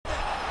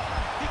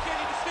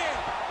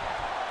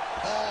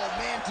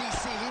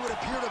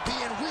appear to be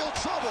in real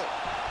trouble.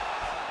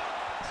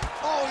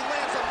 Oh, he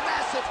lands a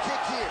massive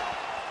kick here.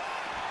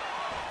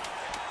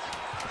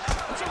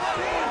 It's a right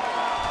hand.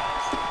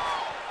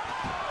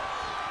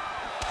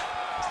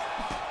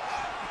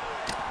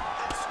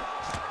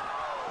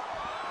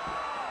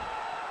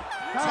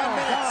 10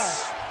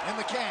 minutes in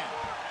the can.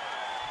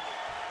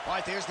 All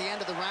right, there's the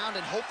end of the round,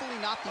 and hopefully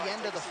not the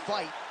end of the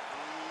fight.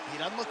 He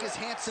doesn't look as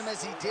handsome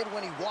as he did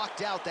when he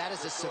walked out. That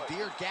is a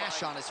severe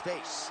gash on his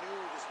face.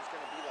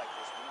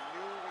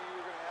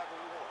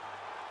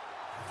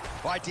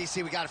 All right,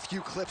 DC, we got a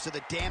few clips of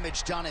the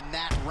damage done in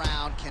that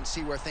round. Can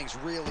see where things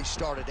really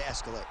started to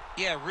escalate.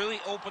 Yeah, really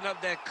opened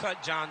up that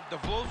cut, John. The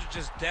blows are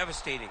just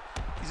devastating.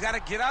 He's got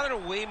to get out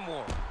of the way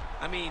more.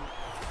 I mean,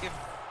 if...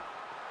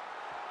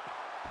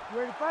 You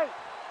ready to fight?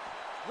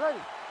 Ready.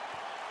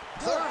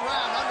 Third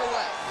round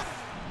underway.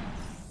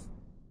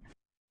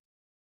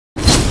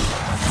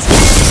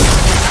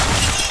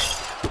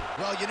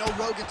 Well, you know,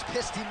 Rogan's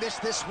pissed he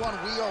missed this one.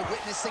 We are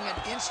witnessing an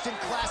instant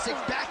classic.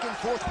 Back and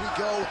forth we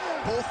go.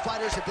 Both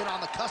fighters have been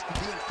on the cusp of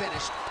being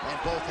finished, and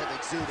both have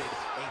exuded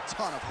a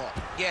ton of heart.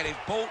 Yeah,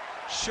 they've both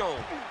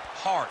shown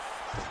heart,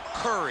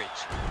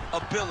 courage,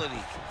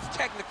 ability,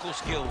 technical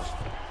skills.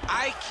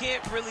 I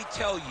can't really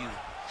tell you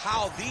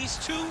how these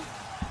two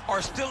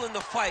are still in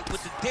the fight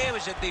with the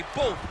damage that they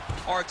both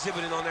are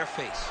exhibiting on their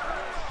face.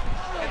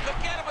 And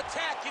look at him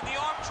attack in the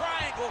arm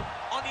triangle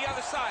on the other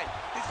side.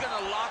 He's going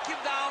to lock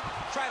him down,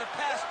 try to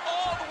pass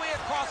all the way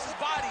across his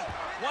body.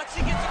 Once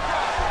he gets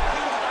across,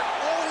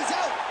 he's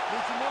out.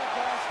 Need some more,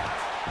 guys.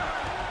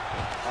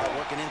 All right,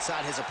 working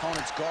inside his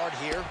opponent's guard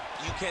here.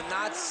 You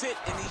cannot sit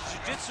in these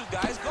jiu-jitsu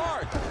guys'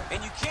 guard.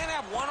 And you can't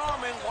have one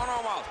arm in, one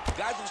arm out.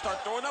 Guys will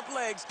start throwing up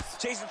legs,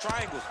 chasing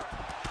triangles.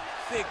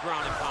 Big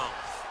ground and pound.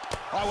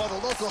 All right, well,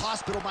 the local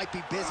hospital might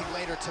be busy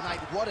later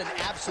tonight. What an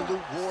absolute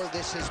war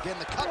this has been.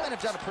 The cutmen have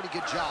done a pretty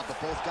good job, but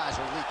both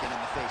guys are leaking in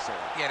the face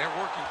area. Yeah, they're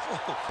working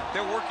full.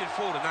 They're working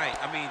full tonight.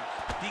 I mean,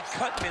 the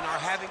cutmen are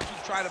having to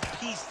try to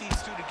piece these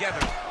two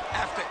together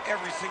after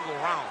every single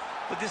round.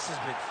 But this has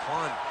been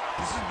fun.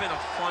 This has been a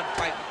fun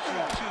fight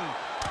between two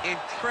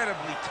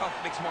incredibly tough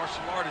mixed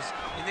martial artists,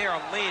 and they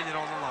are laying it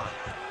on the line.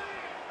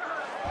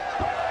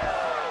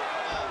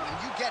 When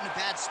you get in a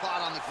bad spot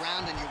on the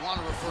ground and you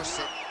want to reverse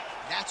it,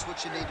 that's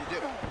what you need to do.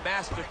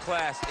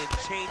 Masterclass in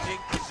changing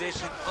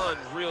position,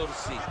 unreal to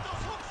see.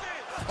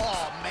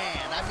 Oh,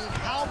 man. I mean,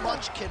 how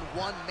much can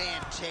one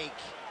man take?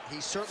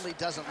 He certainly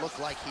doesn't look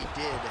like he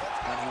did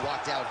when he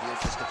walked out here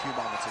just a few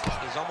moments ago.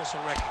 He's almost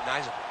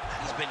unrecognizable.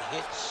 He's been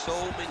hit so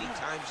many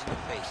times in the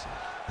face.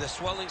 The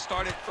swelling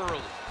started early.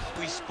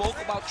 We spoke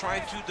about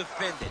trying to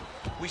defend it.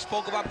 We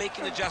spoke about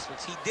making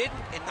adjustments. He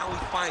didn't, and now he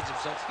finds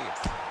himself here.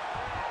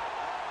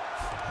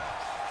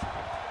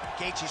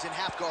 Gaethje's in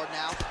half guard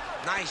now.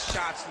 Nice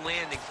shots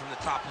landing from the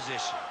top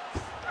position.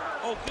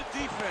 Oh, good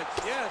defense,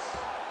 yes.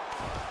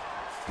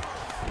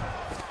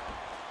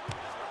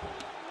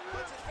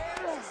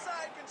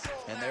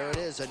 And there it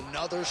is,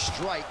 another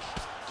strike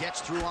gets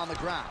through on the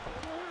ground.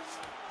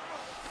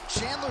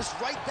 Chandler's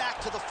right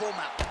back to the full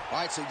mount. All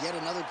right, so yet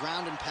another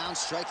ground and pound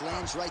strike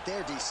lands right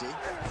there, DC.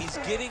 He's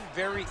getting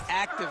very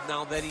active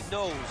now that he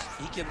knows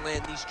he can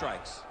land these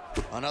strikes.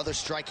 Another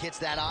strike hits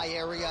that eye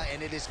area,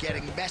 and it is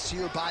getting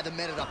messier by the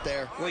minute up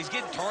there. Well, he's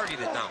getting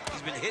targeted now.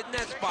 He's been hitting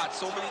that spot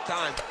so many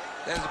times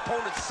that his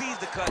opponent sees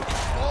the cut.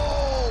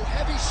 Oh,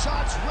 heavy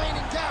shots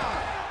raining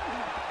down.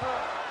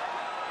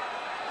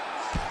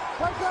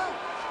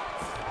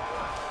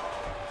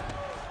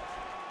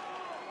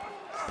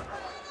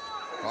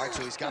 All right,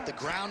 so he's got the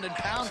ground and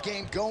pound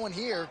game going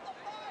here.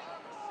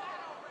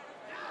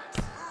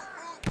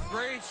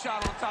 Great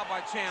shot on top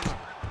by Chandler.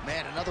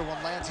 Man, another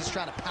one lands. He's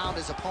trying to pound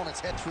his opponent's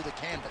head through the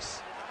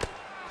canvas.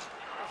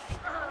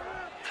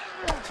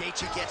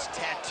 Gaethje gets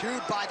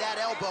tattooed by that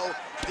elbow.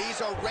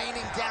 These are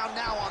raining down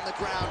now on the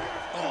ground.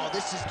 Oh,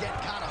 this is getting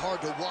kind of hard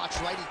to watch,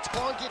 right? He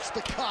targets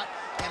the cut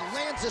and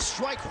lands a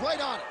strike right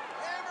on it.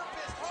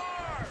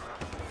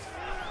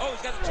 Oh,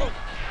 he's got the choke.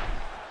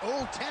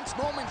 Oh, tense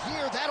moment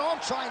here. That arm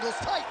triangle's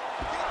tight. Oh,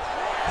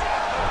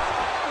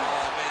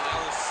 man,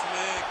 that was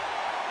slick.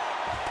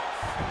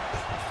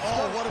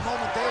 Oh, what a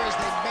moment there as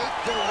they make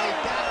their way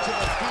back to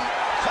the feet.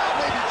 Crowd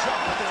may be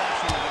jumping, but they're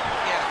actually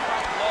winning. Yeah, the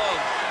crowd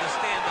loves the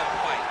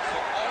stand-up fight. So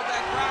all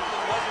that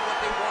grappling wasn't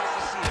what they wanted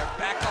to see. They're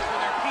back up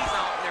on their feet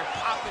now, and they're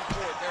popping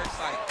for it. They're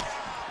excited.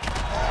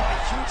 Oh, a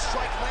huge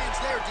strike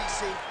lands there,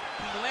 DC.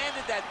 He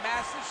landed that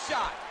massive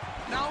shot.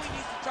 Now he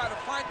needs to try to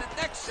find the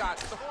next shot,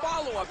 the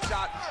follow-up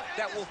shot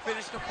that will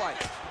finish the fight.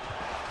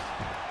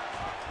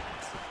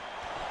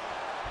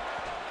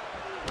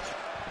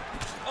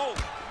 Oh.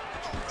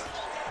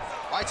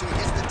 All right, so he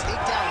gets the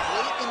takedown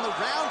late in the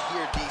round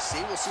here, DC.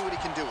 We'll see what he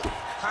can do with it.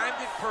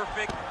 Timed it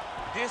perfect.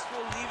 This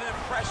will leave an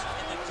impression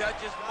in the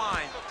judge's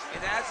mind.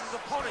 And as his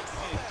opponent,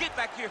 you get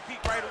back to your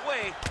feet right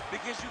away,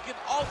 because you can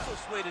also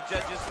sway the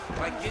judges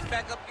by getting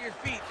back up to your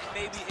feet and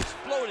maybe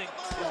exploding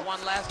with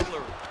one last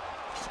flurry.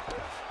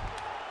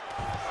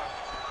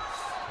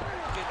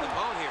 Getting the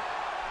mount here.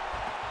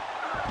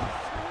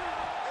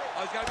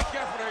 Oh, he's got to be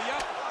careful there,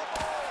 yep.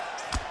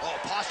 Oh,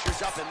 posture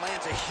gestures up and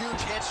lands a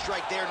huge head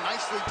strike there.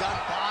 Nicely done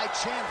by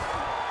Chandler.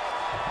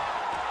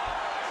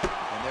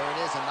 And there it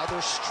is, another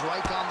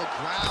strike on the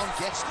ground,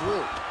 gets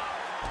through.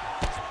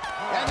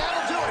 And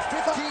that'll do it,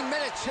 15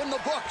 minutes in the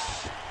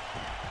books.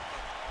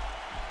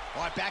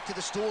 All right, back to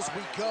the stools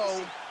we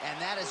go,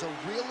 and that is a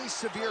really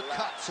severe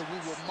cut, so we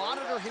will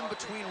monitor him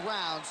between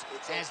rounds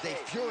as they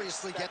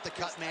furiously get the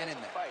cut man in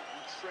there.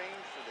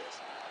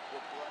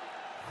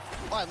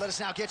 All right, let us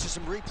now get you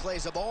some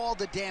replays of all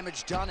the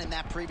damage done in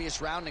that previous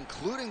round,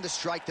 including the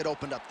strike that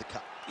opened up the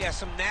cut. Yeah,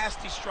 some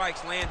nasty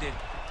strikes landed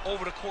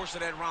over the course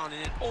of that round,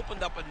 and it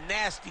opened up a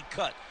nasty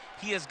cut.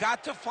 He has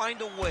got to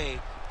find a way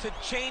to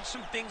change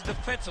some things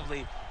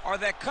defensively, or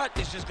that cut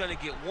is just going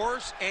to get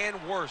worse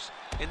and worse.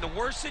 And the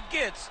worse it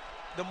gets,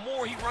 the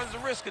more he runs the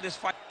risk of this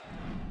fight.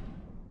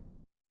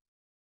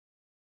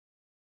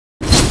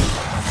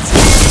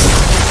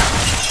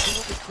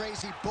 Absolutely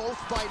crazy. Both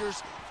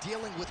fighters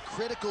dealing with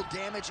critical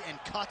damage and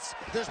cuts.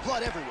 There's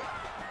blood everywhere.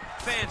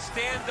 Fans,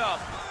 stand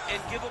up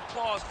and give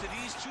applause to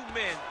these two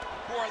men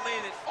who are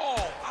laying it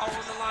all out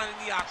on the line in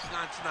the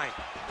octagon tonight.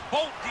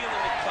 Both dealing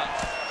with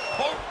cuts,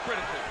 both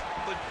critical,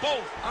 but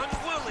both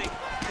unwilling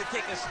to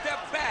take a step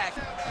back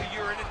for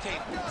your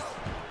entertainment.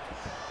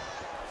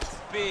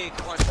 Big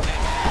punch man.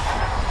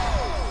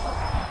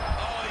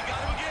 Oh, he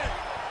got him again.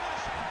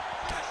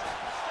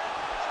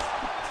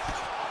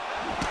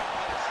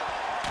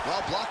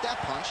 Well, block that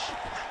punch.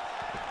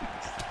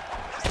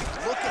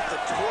 Look at the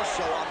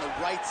torso on the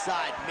right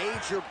side.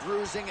 Major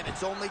bruising, and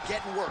it's only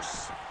getting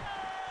worse.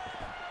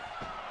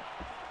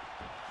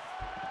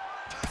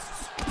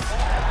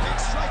 Big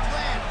strike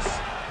lands.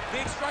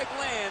 Big strike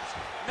lands.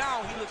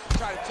 Now he looks to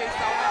try to chase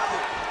down that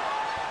kick.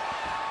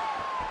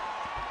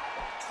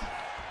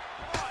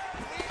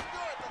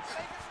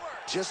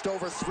 Just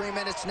over 3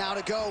 minutes now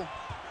to go.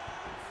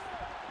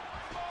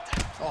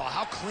 Oh,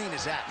 how clean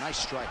is that? Nice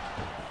strike.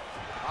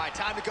 All right,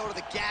 time to go to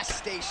the gas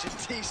station,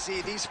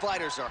 TC. These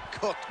fighters are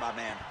cooked, my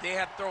man. They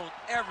have thrown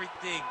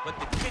everything but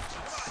the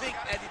kitchen sink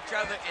at each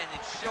other, and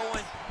it's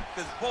showing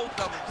because both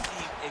of them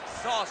seem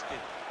exhausted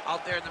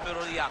out there in the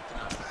middle of the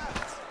octagon.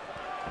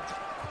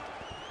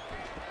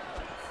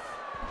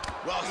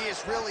 Well, he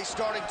is really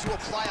starting to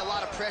apply a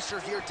lot of pressure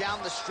here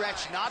down the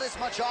stretch. Not as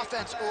much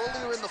offense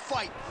earlier in the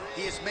fight.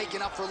 He is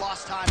making up for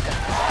lost time now.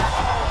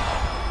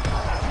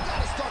 You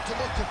got to start to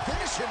look to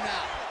finish him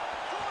now.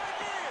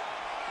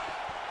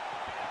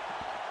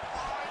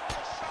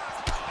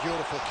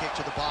 Beautiful kick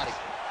to the body.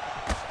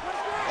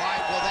 All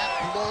right, well, that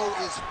blow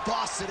is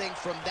bossing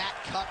from that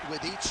cut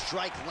with each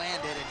strike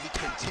landed, and he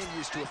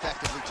continues to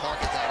effectively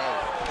target that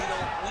area. You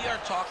know, we are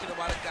talking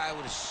about a guy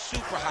with a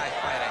super high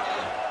fight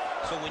IQ.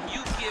 So when you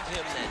give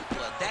him that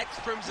blood, that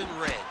crimson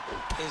red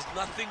is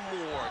nothing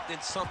more than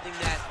something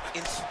that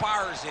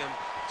inspires him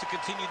to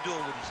continue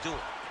doing what he's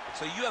doing.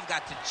 So you have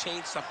got to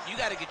change something.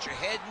 You got to get your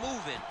head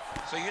moving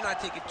so you're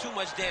not taking too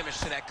much damage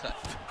to that cut.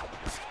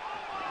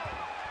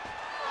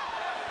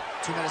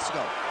 2 minutes to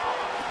go.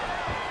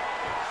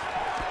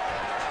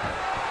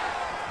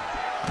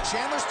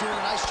 Chandler's doing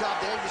a nice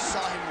job there. You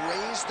saw him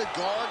raise the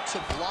guard to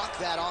block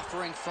that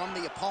offering from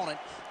the opponent.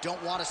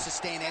 Don't want to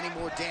sustain any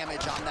more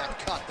damage on that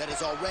cut that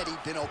has already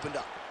been opened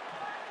up.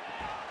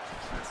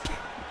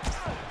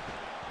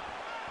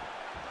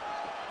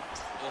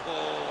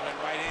 Oh, that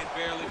right hand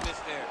barely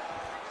missed there.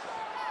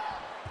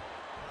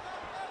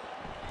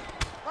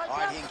 All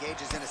right, he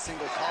engages in a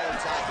single collar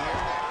tie here.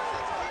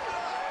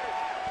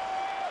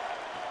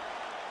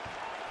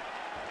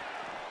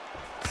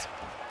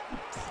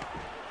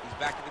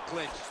 Back in the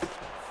clinch.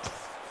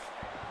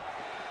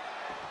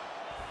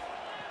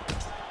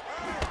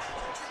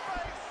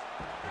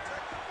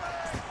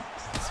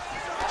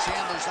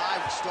 Chandler's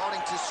eye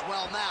starting to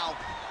swell now.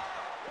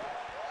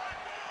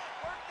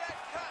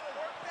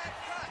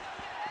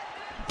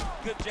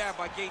 Good jab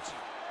by Gaethje.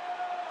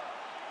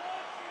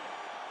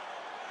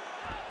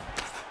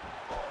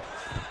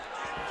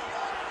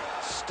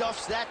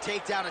 Stuffs that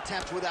takedown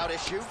attempt without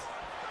issue.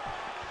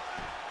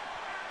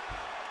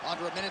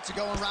 Under a minute to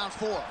go in round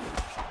 4.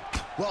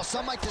 Well,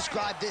 some might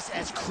describe this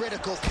as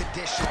critical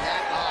condition.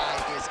 That eye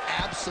is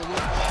absolutely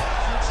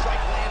huge.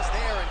 Strike lands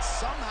there, and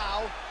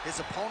somehow his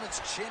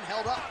opponent's chin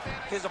held up.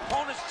 His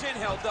opponent's chin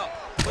held up,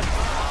 but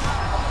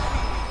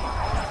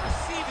on the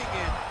receiving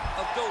end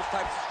of those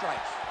types of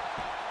strikes.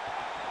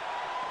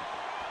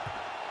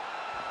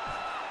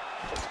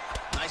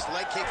 Nice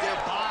leg kick there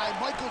by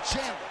Micheal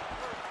Chandler.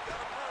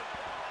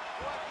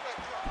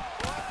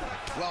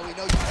 Well, we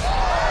know you.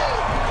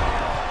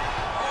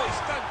 Oh, he's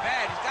stunned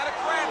bad. He's got to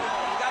grab him.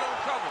 He's got to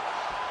recover.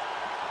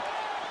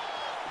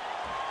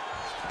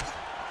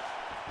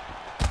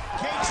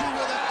 Gaethje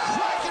with a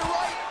cracking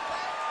right.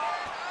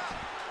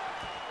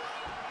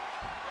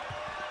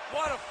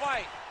 What a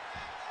fight.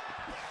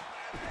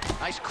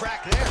 Nice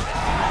crack there.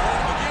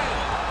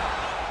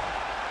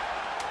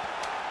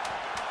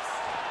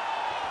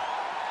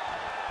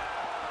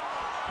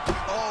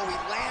 Oh, he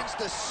lands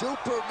the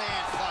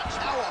Superman punch.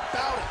 How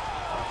about it?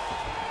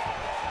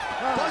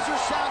 Buzzer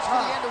sounds for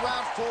the end of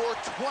round 4,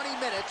 20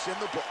 minutes in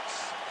the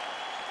books.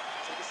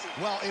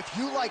 Well, if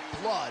you like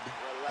blood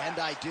And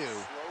I do.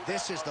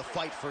 This is the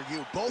fight for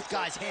you. Both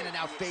guys handing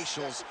out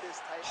facials.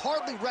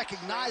 Hardly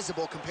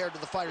recognizable compared to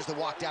the fighters that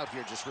walked out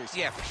here just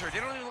recently. Yeah, for sure. They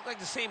don't even look like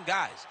the same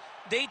guys.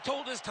 They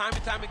told us time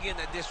and time again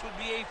that this would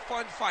be a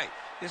fun fight.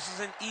 This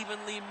is an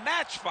evenly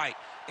matched fight,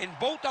 and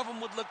both of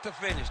them would look to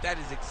finish. That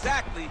is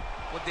exactly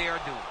what they are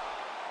doing.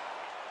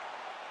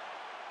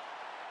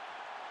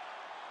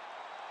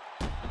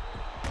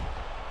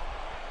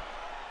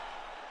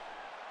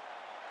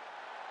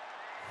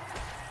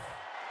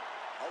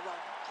 All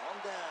right,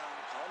 calm down,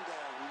 calm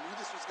down. We knew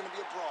this was going to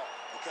be a brawl,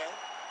 okay?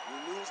 We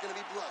knew it was going to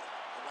be blood,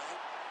 all right?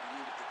 We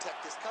need to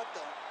protect this cut,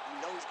 though.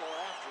 You know he's going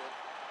after it.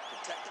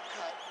 Protect the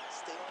cut.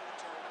 Stay on the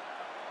turn.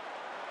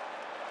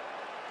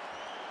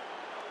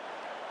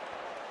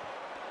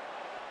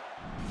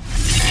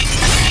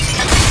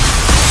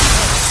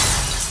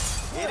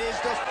 It is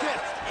the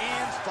 5th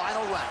and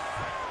final round.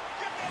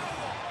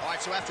 All right,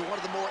 so after one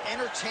of the more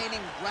entertaining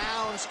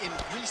rounds in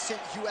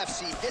recent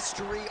UFC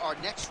history, our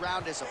next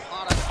round is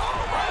upon us.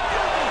 Oh, my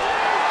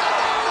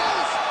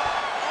goodness.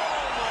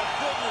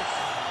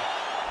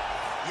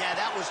 Yeah,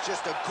 that was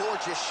just a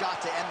gorgeous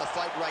shot to end the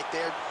fight right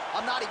there.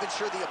 I'm not even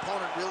sure the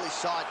opponent really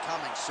saw it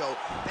coming. So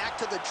back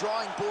to the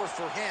drawing board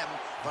for him,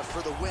 but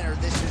for the winner,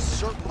 this is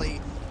certainly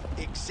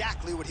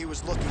exactly what he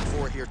was looking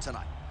for here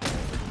tonight.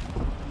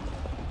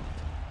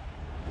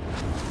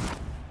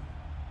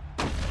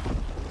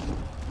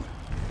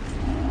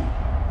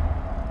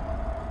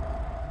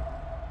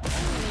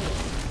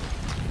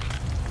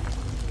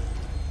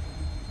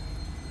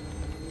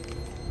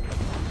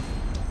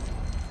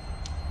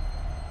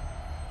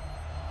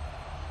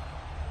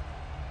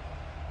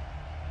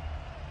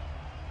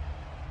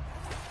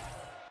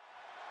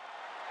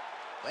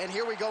 And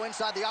here we go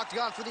inside the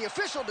octagon for the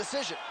official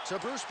decision to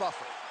Bruce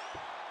Buffer.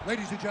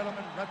 Ladies and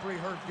gentlemen, referee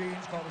Herb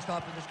Deans called a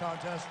stop to this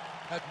contest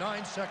at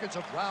 9 seconds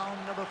of round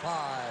number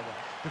 5.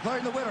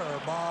 Declaring the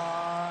winner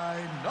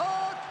by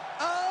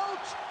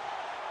knockout,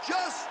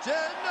 Justin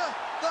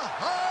the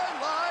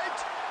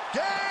Highlight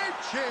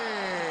Gaethje.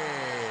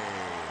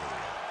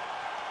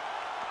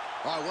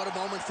 All right, what a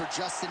moment for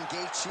Justin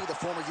Gaethje, the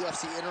former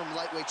UFC interim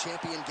lightweight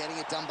champion, getting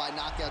it done by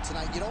knockout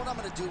tonight. You know what I'm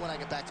going to do when I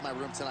get back to my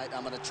room tonight?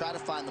 I'm going to try to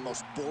find the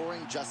most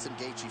boring Justin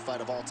Gaethje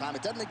fight of all time.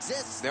 It doesn't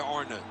exist. There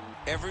are none.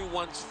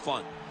 Everyone's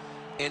fun.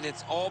 And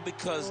it's all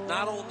because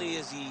not only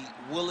is he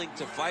willing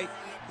to fight,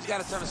 he's got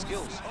a ton of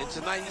skills. And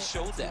tonight he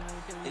showed that.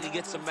 And he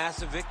gets a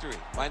massive victory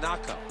by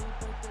knockout.